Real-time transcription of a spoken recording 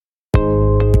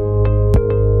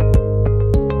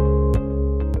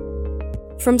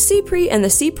From CPRE and the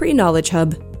CPRE Knowledge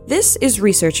Hub, this is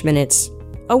Research Minutes,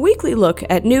 a weekly look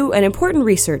at new and important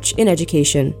research in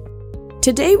education.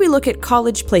 Today we look at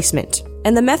college placement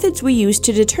and the methods we use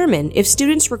to determine if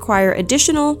students require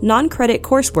additional non-credit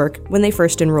coursework when they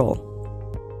first enroll.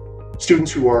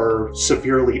 Students who are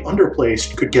severely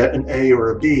underplaced could get an A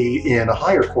or a B in a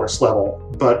higher course level,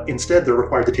 but instead they're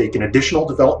required to take an additional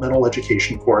developmental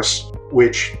education course,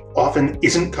 which often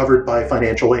isn't covered by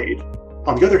financial aid.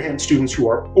 On the other hand, students who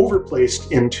are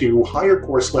overplaced into higher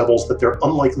course levels that they're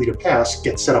unlikely to pass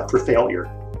get set up for failure.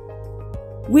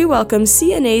 We welcome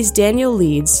CNA's Daniel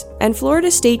Leeds and Florida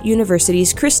State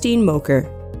University's Christine Mocher,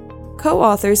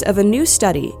 co-authors of a new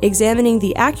study examining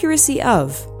the accuracy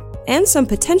of, and some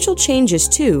potential changes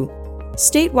to,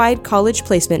 statewide college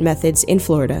placement methods in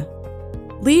Florida.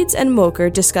 Leeds and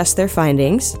Mocher discuss their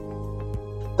findings.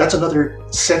 That's another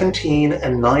 17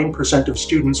 and 9% of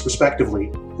students,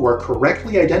 respectively, who are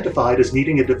correctly identified as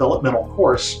needing a developmental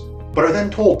course, but are then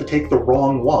told to take the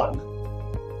wrong one.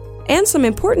 And some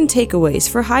important takeaways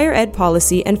for higher ed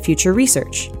policy and future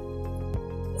research.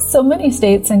 So many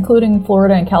states, including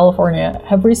Florida and California,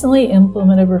 have recently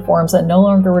implemented reforms that no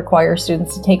longer require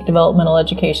students to take developmental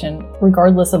education,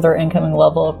 regardless of their incoming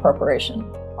level of preparation.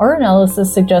 Our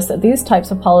analysis suggests that these types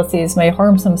of policies may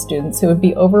harm some students who would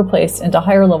be overplaced into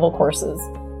higher level courses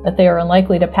that they are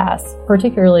unlikely to pass,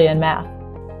 particularly in math.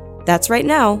 That's right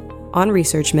now on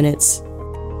Research Minutes.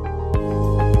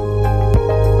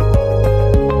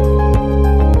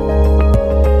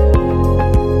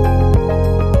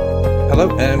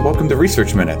 Hello and welcome to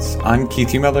Research Minutes. I'm Keith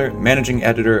Humeller, Managing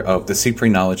Editor of the CPRE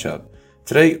Knowledge Hub.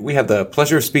 Today we have the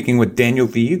pleasure of speaking with Daniel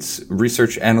Leeds,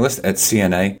 Research Analyst at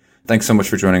CNA. Thanks so much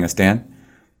for joining us, Dan.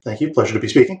 Thank you. Pleasure to be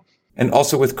speaking. And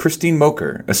also with Christine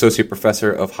Mocher, Associate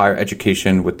Professor of Higher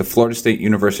Education with the Florida State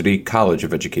University College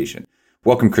of Education.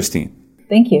 Welcome, Christine.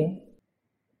 Thank you.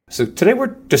 So today we're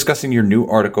discussing your new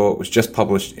article. It was just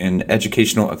published in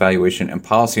Educational Evaluation and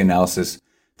Policy Analysis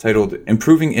titled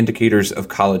Improving Indicators of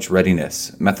College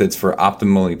Readiness, Methods for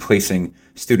Optimally Placing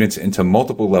Students into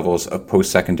Multiple Levels of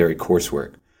Post-Secondary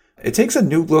Coursework. It takes a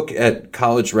new look at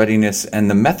college readiness and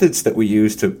the methods that we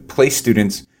use to place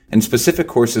students in specific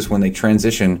courses when they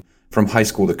transition from high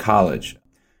school to college.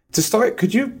 To start,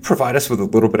 could you provide us with a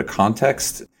little bit of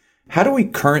context? How do we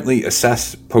currently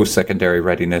assess post-secondary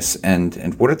readiness,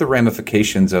 and what are the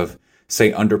ramifications of,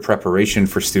 say, under preparation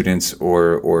for students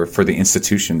or for the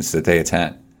institutions that they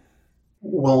attend?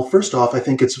 Well, first off, I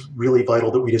think it's really vital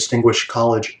that we distinguish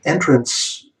college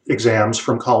entrance exams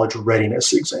from college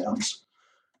readiness exams.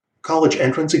 College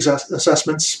entrance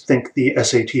assessments, think the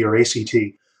SAT or ACT,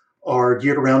 are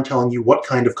geared around telling you what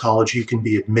kind of college you can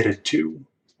be admitted to,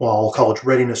 while college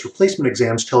readiness replacement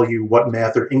exams tell you what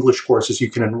math or English courses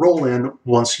you can enroll in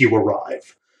once you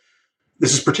arrive.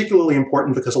 This is particularly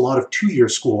important because a lot of two-year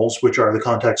schools, which are the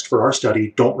context for our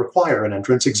study, don't require an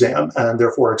entrance exam and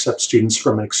therefore accept students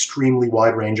from an extremely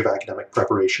wide range of academic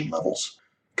preparation levels.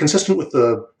 Consistent with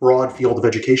the broad field of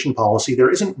education policy,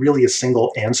 there isn't really a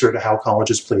single answer to how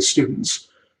colleges place students.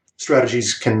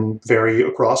 Strategies can vary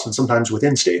across and sometimes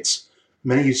within states.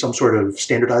 Many use some sort of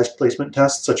standardized placement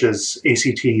test, such as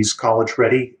ACT's College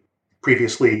Ready.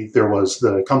 Previously, there was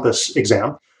the Compass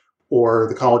exam, or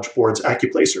the College Board's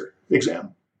AccuPlacer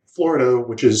exam. Florida,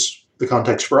 which is the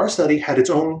context for our study, had its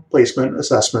own placement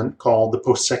assessment called the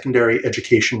Post-Secondary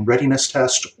Education Readiness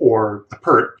Test, or the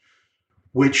PERT,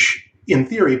 which in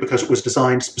theory, because it was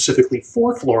designed specifically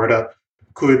for Florida,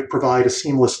 could provide a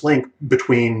seamless link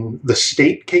between the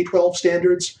state K-12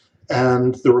 standards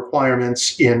and the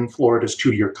requirements in Florida's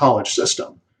two-year college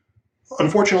system.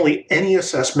 Unfortunately, any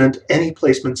assessment, any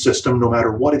placement system, no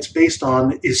matter what it's based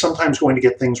on, is sometimes going to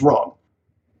get things wrong.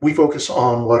 We focus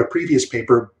on what a previous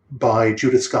paper by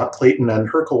Judith Scott Clayton and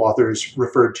her co-authors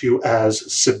referred to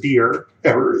as severe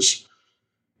errors.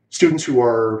 Students who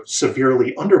are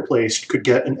severely underplaced could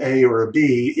get an A or a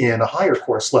B in a higher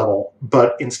course level,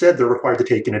 but instead they're required to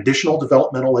take an additional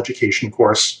developmental education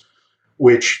course,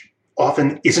 which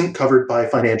often isn't covered by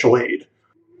financial aid.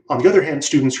 On the other hand,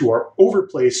 students who are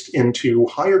overplaced into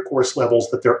higher course levels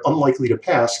that they're unlikely to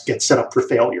pass get set up for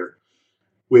failure,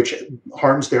 which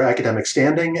harms their academic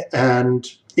standing and,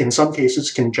 in some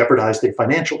cases, can jeopardize their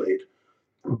financial aid.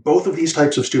 Both of these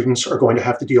types of students are going to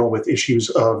have to deal with issues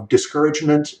of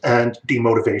discouragement and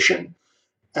demotivation,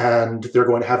 and they're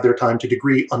going to have their time to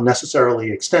degree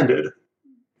unnecessarily extended,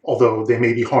 although they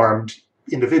may be harmed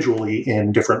individually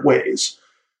in different ways.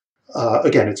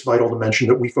 Again, it's vital to mention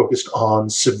that we focused on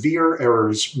severe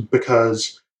errors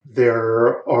because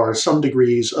there are some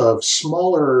degrees of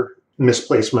smaller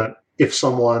misplacement if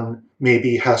someone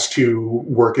maybe has to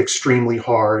work extremely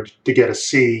hard to get a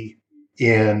C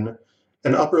in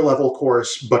an upper level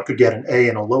course but could get an A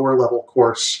in a lower level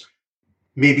course,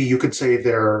 maybe you could say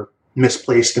they're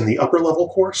misplaced in the upper level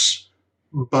course,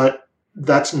 but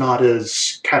that's not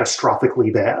as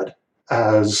catastrophically bad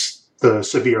as the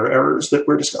severe errors that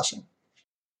we're discussing.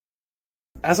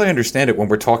 As I understand it, when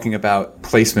we're talking about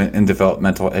placement in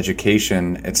developmental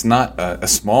education, it's not a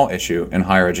small issue in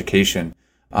higher education.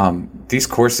 These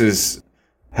courses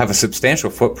have a substantial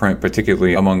footprint,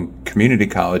 particularly among community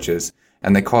colleges,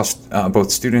 and they cost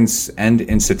both students and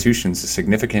institutions a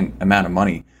significant amount of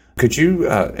money. Could you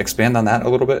expand on that a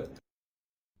little bit?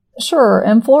 Sure.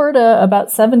 In Florida, about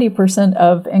 70%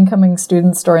 of incoming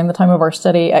students during the time of our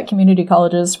study at community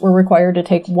colleges were required to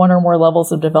take one or more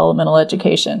levels of developmental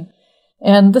education.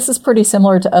 And this is pretty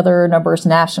similar to other numbers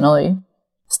nationally.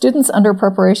 Students under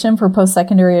preparation for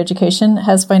post-secondary education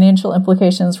has financial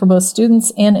implications for both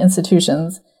students and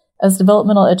institutions, as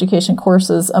developmental education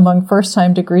courses among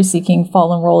first-time degree-seeking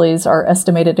fall enrollees are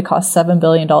estimated to cost $7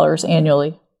 billion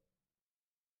annually.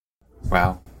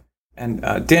 Wow. And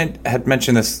Dan had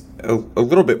mentioned this a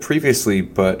little bit previously,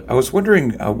 but I was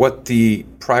wondering what the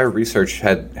prior research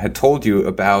had told you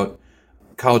about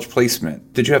college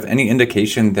placement. Did you have any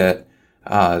indication that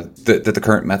that the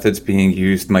current methods being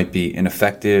used might be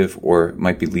ineffective or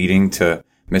might be leading to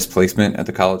misplacement at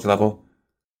the college level?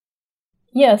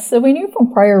 Yes, so we knew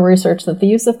from prior research that the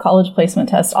use of college placement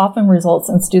tests often results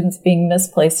in students being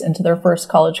misplaced into their first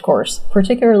college course,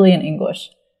 particularly in English.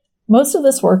 Most of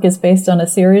this work is based on a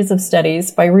series of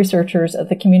studies by researchers at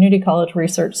the Community College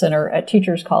Research Center at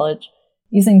Teachers College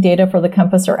using data for the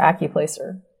Compass or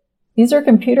AccuPlacer. These are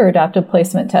computer-adaptive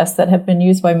placement tests that have been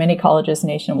used by many colleges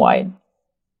nationwide.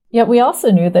 Yet we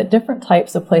also knew that different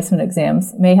types of placement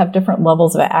exams may have different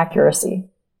levels of accuracy.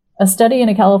 A study in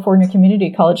a California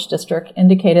community college district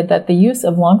indicated that the use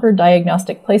of longer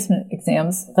diagnostic placement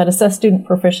exams that assess student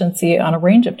proficiency on a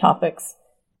range of topics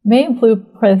may improve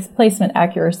placement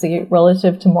accuracy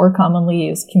relative to more commonly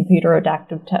used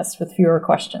computer-adaptive tests with fewer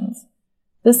questions.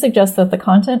 This suggests that the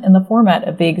content and the format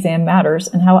of the exam matters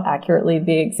and how accurately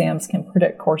the exams can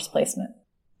predict course placement.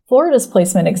 Florida's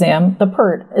placement exam, the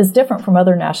PERT, is different from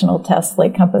other national tests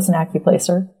like Compass and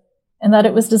AccuPlacer, in that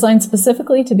it was designed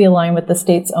specifically to be aligned with the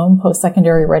state's own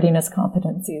post-secondary readiness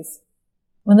competencies.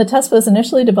 When the test was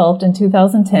initially developed in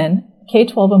 2010,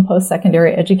 K-12 and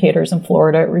post-secondary educators in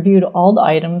Florida reviewed all the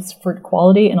items for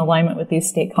quality and alignment with these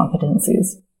state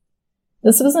competencies.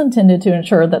 This was intended to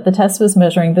ensure that the test was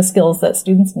measuring the skills that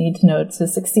students need to know to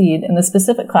succeed in the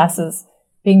specific classes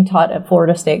being taught at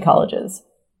Florida state colleges.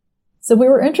 So we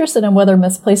were interested in whether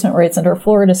misplacement rates under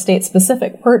Florida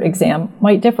state-specific PERT exam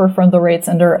might differ from the rates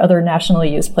under other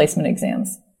nationally used placement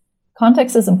exams.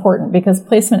 Context is important because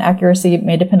placement accuracy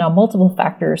may depend on multiple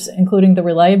factors, including the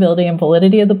reliability and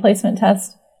validity of the placement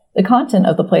test, the content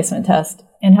of the placement test,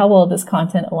 and how well this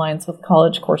content aligns with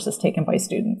college courses taken by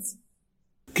students.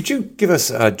 Could you give us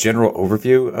a general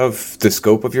overview of the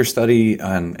scope of your study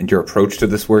and your approach to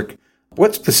this work?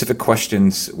 What specific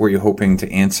questions were you hoping to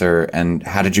answer, and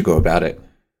how did you go about it?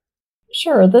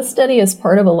 Sure. This study is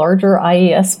part of a larger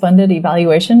IES-funded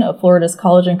evaluation of Florida's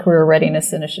College and Career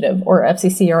Readiness Initiative, or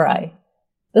FCCRI.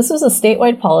 This was a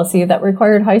statewide policy that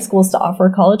required high schools to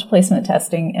offer college placement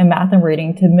testing in math and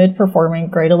reading to mid-performing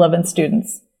grade 11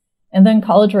 students, and then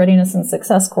college readiness and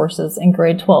success courses in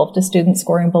grade 12 to students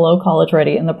scoring below college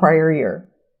ready in the prior year.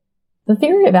 The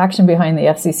theory of action behind the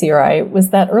FCCRI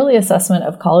was that early assessment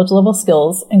of college-level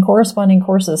skills and corresponding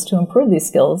courses to improve these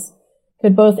skills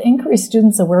could both increase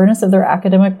students' awareness of their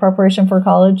academic preparation for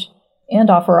college and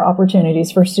offer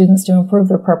opportunities for students to improve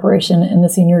their preparation in the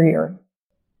senior year.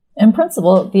 In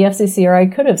principle, the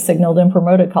FCCRI could have signaled and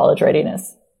promoted college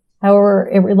readiness. However,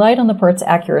 it relied on the PERT's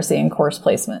accuracy in course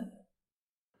placement.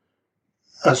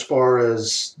 As far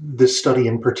as this study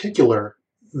in particular,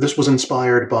 this was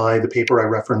inspired by the paper I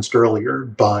referenced earlier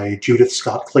by Judith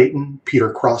Scott Clayton,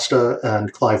 Peter Crosta,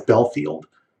 and Clive Belfield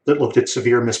that looked at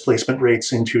severe misplacement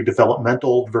rates into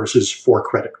developmental versus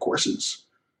for-credit courses.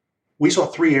 We saw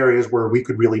three areas where we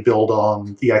could really build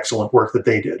on the excellent work that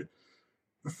they did.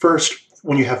 First,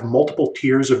 when you have multiple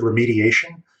tiers of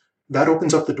remediation, that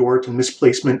opens up the door to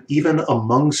misplacement even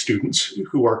among students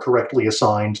who are correctly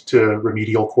assigned to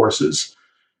remedial courses,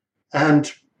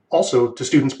 and also to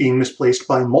students being misplaced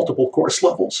by multiple course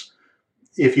levels.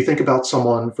 If you think about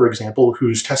someone, for example,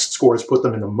 whose test scores put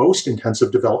them in the most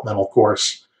intensive developmental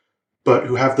course, but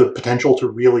who have the potential to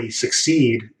really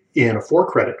succeed in a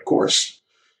for-credit course,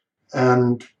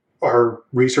 and our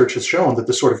research has shown that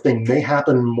this sort of thing may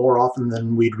happen more often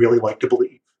than we'd really like to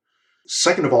believe.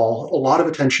 Second of all, a lot of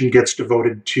attention gets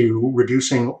devoted to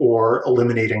reducing or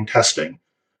eliminating testing,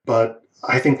 but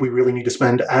I think we really need to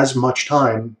spend as much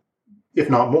time, if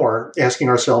not more, asking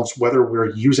ourselves whether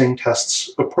we're using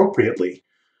tests appropriately.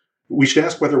 We should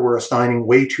ask whether we're assigning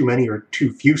way too many or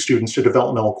too few students to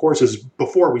developmental courses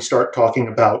before we start talking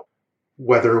about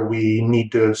whether we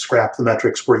need to scrap the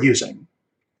metrics we're using.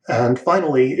 And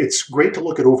finally, it's great to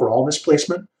look at overall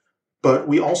misplacement, but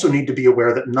we also need to be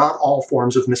aware that not all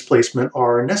forms of misplacement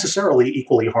are necessarily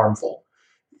equally harmful.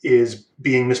 Is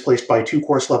being misplaced by 2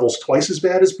 course levels twice as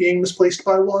bad as being misplaced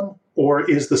by 1? Or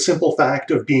is the simple fact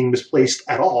of being misplaced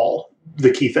at all the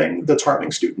key thing that's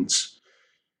harming students?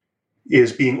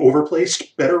 Is being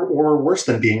overplaced better or worse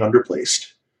than being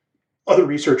underplaced? Other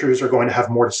researchers are going to have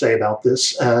more to say about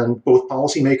this, and both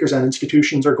policymakers and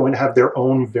institutions are going to have their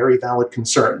own very valid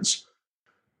concerns.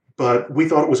 But we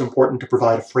thought it was important to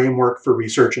provide a framework for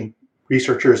researchers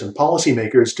and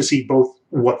policymakers to see both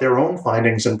what their own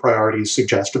findings and priorities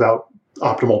suggest about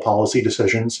optimal policy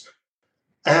decisions,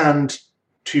 and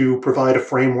to provide a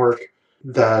framework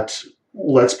that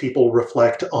lets people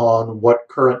reflect on what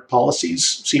current policies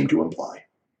seem to imply.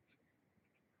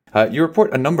 You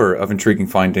report a number of intriguing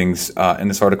findings in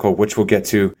this article, which we'll get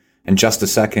to in just a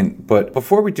second. But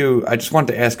before we do, I just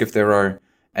wanted to ask if there are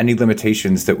any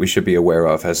limitations that we should be aware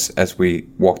of as we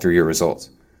walk through your results.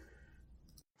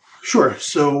 Sure.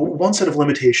 So one set of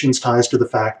limitations ties to the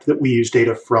fact that we use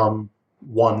data from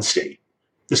one state.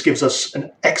 This gives us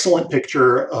an excellent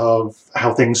picture of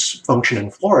how things function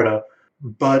in Florida,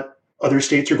 but other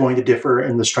states are going to differ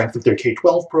in the strength of their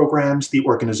K-12 programs, the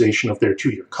organization of their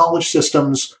 2-year college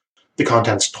systems, the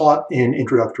contents taught in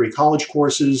introductory college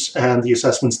courses, and the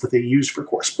assessments that they use for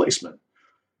course placement.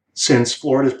 Since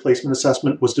Florida's placement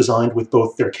assessment was designed with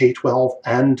both their K-12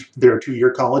 and their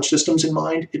 2-year college systems in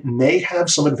mind, it may have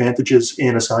some advantages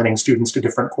in assigning students to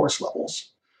different course levels.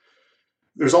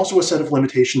 There's also a set of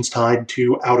limitations tied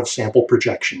to out-of-sample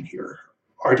projection here.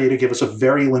 Our data give us a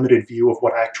very limited view of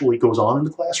what actually goes on in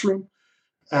the classroom,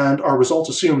 and our results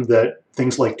assume that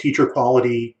things like teacher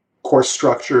quality, course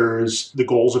structures, the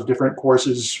goals of different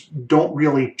courses don't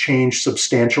really change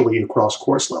substantially across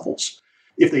course levels.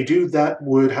 If they do, that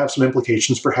would have some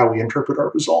implications for how we interpret our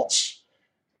results.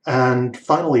 And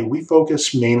finally, we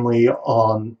focus mainly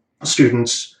on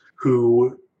students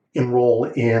who enroll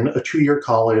in a 2-year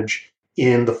college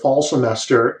in the fall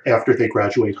semester after they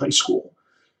graduate high school.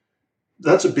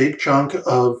 That's a big chunk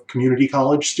of community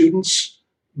college students,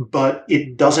 but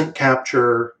it doesn't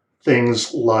capture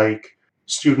things like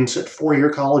students at 4-year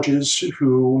colleges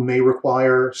who may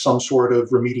require some sort of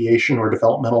remediation or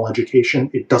developmental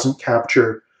education. It doesn't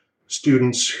capture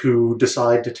students who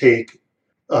decide to take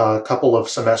a couple of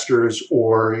semesters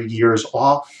or years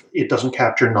off. It doesn't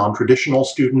capture non-traditional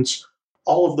students.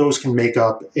 All of those can make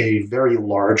up a very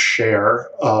large share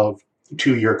of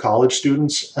 2-year college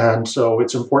students. And so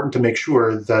it's important to make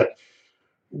sure that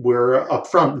we're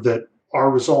upfront that our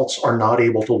results are not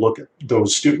able to look at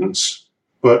those students.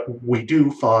 But we do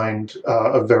find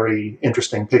a very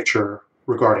interesting picture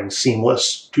regarding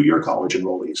seamless 2-year college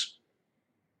enrollees.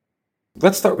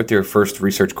 Let's start with your first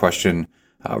research question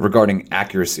regarding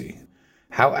accuracy.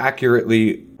 How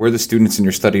accurately were the students in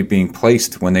your study being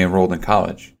placed when they enrolled in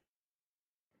college?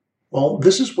 Well,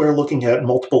 this is where looking at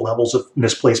multiple levels of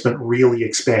misplacement really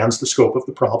expands the scope of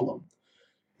the problem.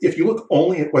 If you look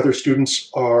only at whether students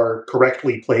are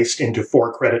correctly placed into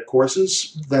 4-credit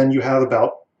courses, then you have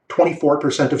about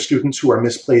 24% of students who are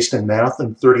misplaced in math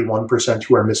and 31%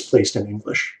 who are misplaced in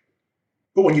English.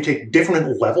 But when you take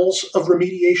different levels of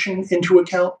remediation into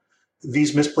account,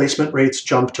 these misplacement rates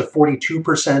jump to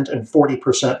 42% and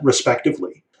 40%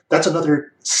 respectively. That's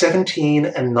another 17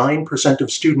 and 9%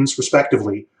 of students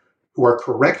respectively who are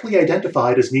correctly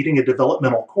identified as needing a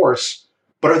developmental course,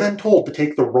 but are then told to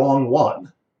take the wrong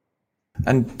one.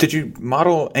 And did you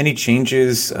model any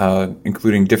changes,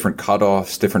 including different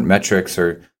cutoffs, different metrics,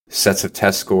 or sets of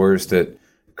test scores that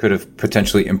could have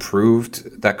potentially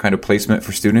improved that kind of placement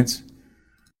for students?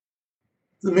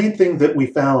 The main thing that we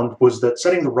found was that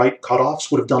setting the right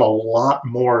cutoffs would have done a lot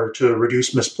more to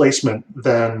reduce misplacement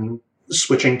than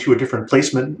switching to a different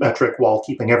placement metric while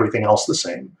keeping everything else the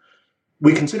same.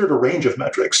 We considered a range of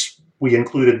metrics. We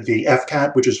included the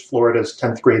FCAT, which is Florida's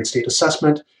 10th grade state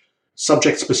assessment,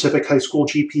 subject-specific high school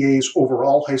GPAs,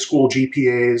 overall high school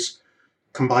GPAs,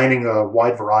 combining a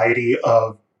wide variety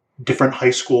of different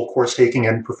high school course taking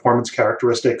and performance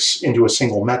characteristics into a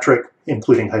single metric,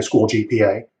 including high school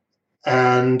GPA,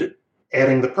 and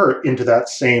adding the PERT into that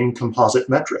same composite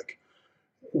metric.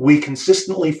 We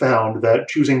consistently found that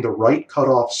choosing the right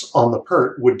cutoffs on the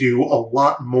PERT would do a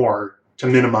lot more to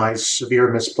minimize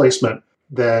severe misplacement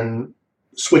than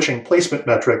switching placement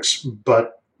metrics,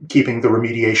 but keeping the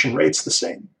remediation rates the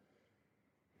same.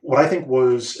 What I think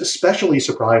was especially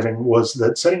surprising was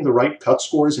that setting the right cut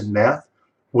scores in math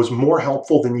was more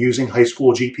helpful than using high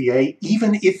school GPA,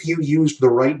 even if you used the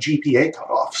right GPA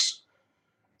cutoffs.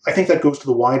 I think that goes to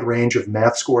the wide range of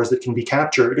math scores that can be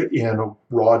captured in a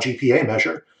raw GPA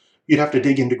measure. You'd have to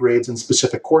dig into grades in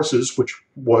specific courses, which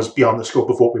was beyond the scope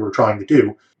of what we were trying to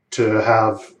do, to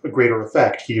have a greater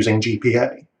effect using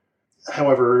GPA.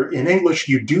 However, in English,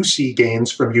 you do see gains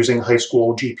from using high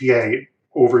school GPA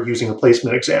over using a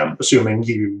placement exam, assuming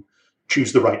you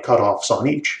choose the right cutoffs on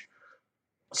each.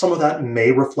 Some of that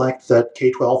may reflect that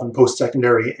K-12 and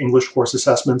post-secondary English course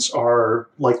assessments are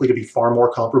likely to be far more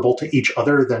comparable to each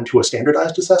other than to a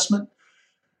standardized assessment,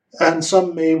 and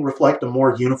some may reflect a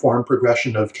more uniform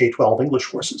progression of K-12 English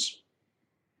courses.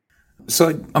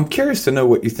 So I'm curious to know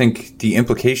what you think the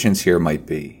implications here might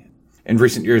be. In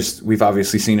recent years, we've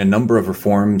obviously seen a number of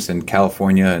reforms in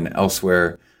California and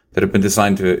elsewhere that have been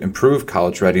designed to improve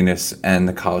college readiness and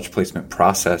the college placement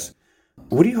process.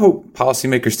 What do you hope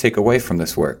policymakers take away from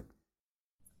this work?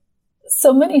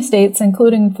 So many states,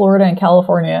 including Florida and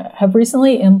California, have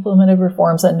recently implemented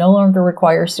reforms that no longer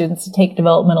require students to take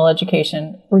developmental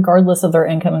education, regardless of their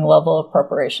incoming level of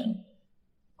preparation.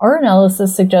 Our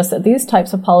analysis suggests that these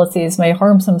types of policies may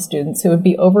harm some students who would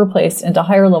be overplaced into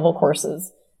higher level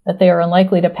courses that they are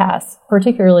unlikely to pass,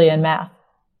 particularly in math.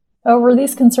 However,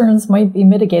 these concerns might be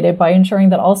mitigated by ensuring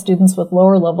that all students with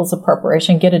lower levels of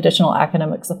preparation get additional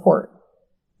academic support.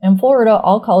 In Florida,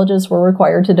 all colleges were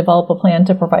required to develop a plan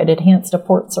to provide enhanced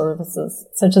support services,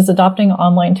 such as adopting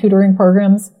online tutoring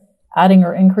programs, adding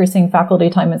or increasing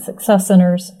faculty time in success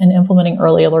centers, and implementing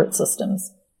early alert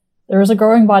systems. There is a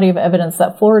growing body of evidence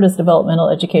that Florida's developmental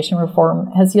education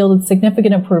reform has yielded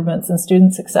significant improvements in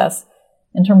student success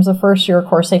in terms of first-year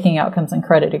course-taking outcomes and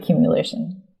credit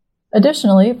accumulation.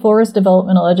 Additionally, Florida's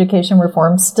developmental education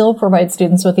reform still provides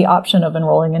students with the option of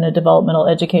enrolling in a developmental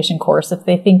education course if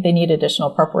they think they need additional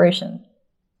preparation.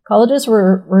 Colleges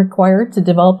were required to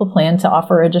develop a plan to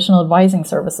offer additional advising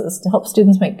services to help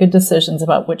students make good decisions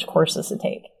about which courses to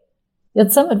take.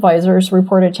 Yet some advisors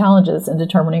reported challenges in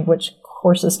determining which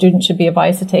courses students should be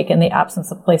advised to take in the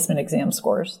absence of placement exam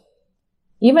scores.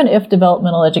 Even if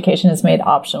developmental education is made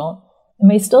optional, it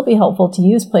may still be helpful to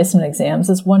use placement exams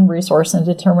as one resource in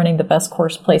determining the best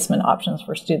course placement options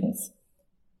for students.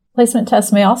 Placement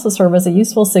tests may also serve as a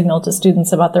useful signal to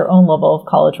students about their own level of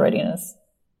college readiness.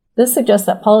 This suggests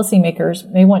that policymakers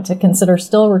may want to consider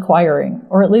still requiring,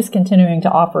 or at least continuing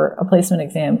to offer, a placement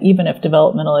exam even if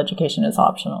developmental education is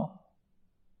optional.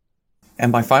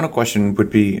 And my final question would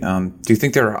be, do you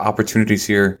think there are opportunities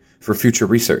here for future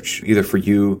research, either for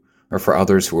you or for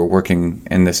others who are working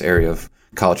in this area of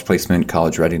college placement,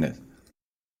 college readiness?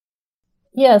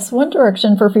 Yes, one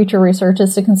direction for future research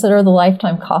is to consider the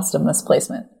lifetime cost of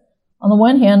misplacement. On the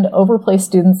one hand, overplaced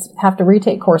students have to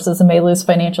retake courses and may lose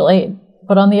financial aid.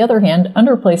 But on the other hand,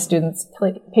 underplaced students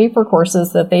pay for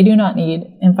courses that they do not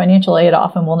need, and financial aid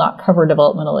often will not cover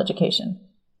developmental education.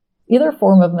 Either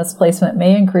form of misplacement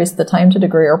may increase the time to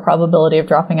degree or probability of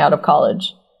dropping out of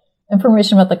college.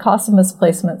 Information about the cost of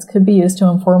misplacements could be used to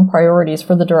inform priorities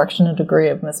for the direction and degree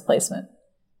of misplacement.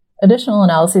 Additional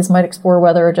analyses might explore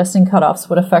whether adjusting cutoffs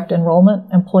would affect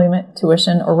enrollment, employment,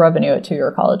 tuition, or revenue at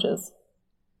two-year colleges.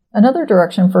 Another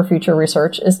direction for future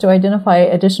research is to identify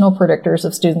additional predictors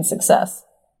of student success.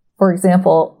 For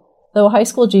example, though high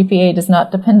school GPA does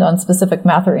not depend on specific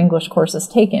math or English courses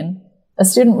taken, a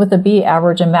student with a B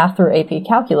average in math through AP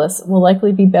Calculus will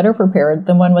likely be better prepared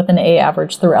than one with an A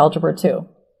average through Algebra 2.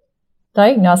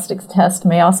 Diagnostic tests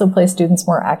may also place students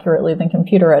more accurately than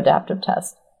computer adaptive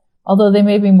tests, although they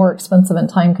may be more expensive and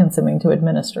time-consuming to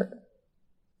administer.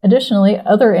 Additionally,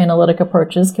 other analytic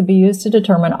approaches could be used to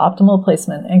determine optimal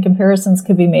placement, and comparisons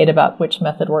could be made about which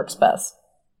method works best.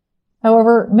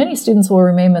 However, many students will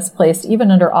remain misplaced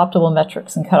even under optimal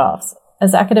metrics and cutoffs,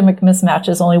 as academic mismatch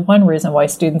is only one reason why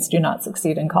students do not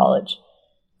succeed in college.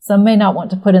 Some may not want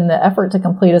to put in the effort to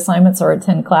complete assignments or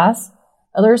attend class.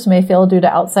 Others may fail due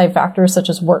to outside factors such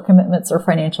as work commitments or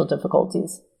financial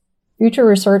difficulties. Future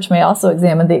research may also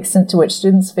examine the extent to which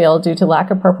students fail due to lack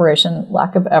of preparation,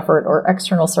 lack of effort, or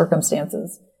external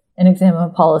circumstances, and examine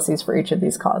policies for each of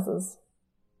these causes.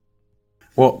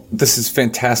 Well, this is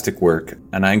fantastic work,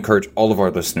 and I encourage all of our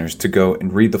listeners to go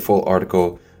and read the full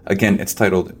article. Again, it's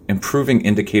titled Improving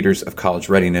Indicators of College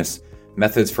Readiness,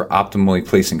 Methods for Optimally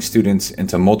Placing Students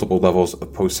into Multiple Levels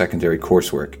of Post-Secondary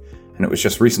Coursework, and it was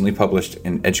just recently published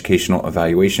in Educational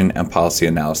Evaluation and Policy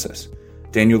Analysis.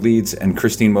 Daniel Leeds and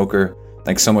Christine Mocher,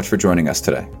 thanks so much for joining us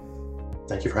today.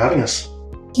 Thank you for having us.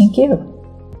 Thank you.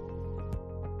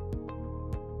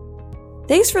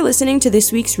 Thanks for listening to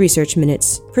this week's Research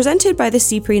Minutes, presented by the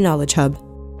CPRE Knowledge Hub.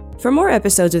 For more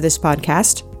episodes of this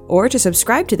podcast, or to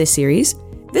subscribe to this series,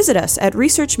 visit us at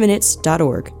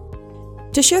researchminutes.org.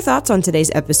 To share thoughts on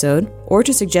today's episode, or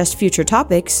to suggest future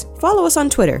topics, follow us on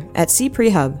Twitter at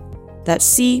CPREHub.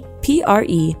 That's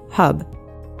CPRE Hub.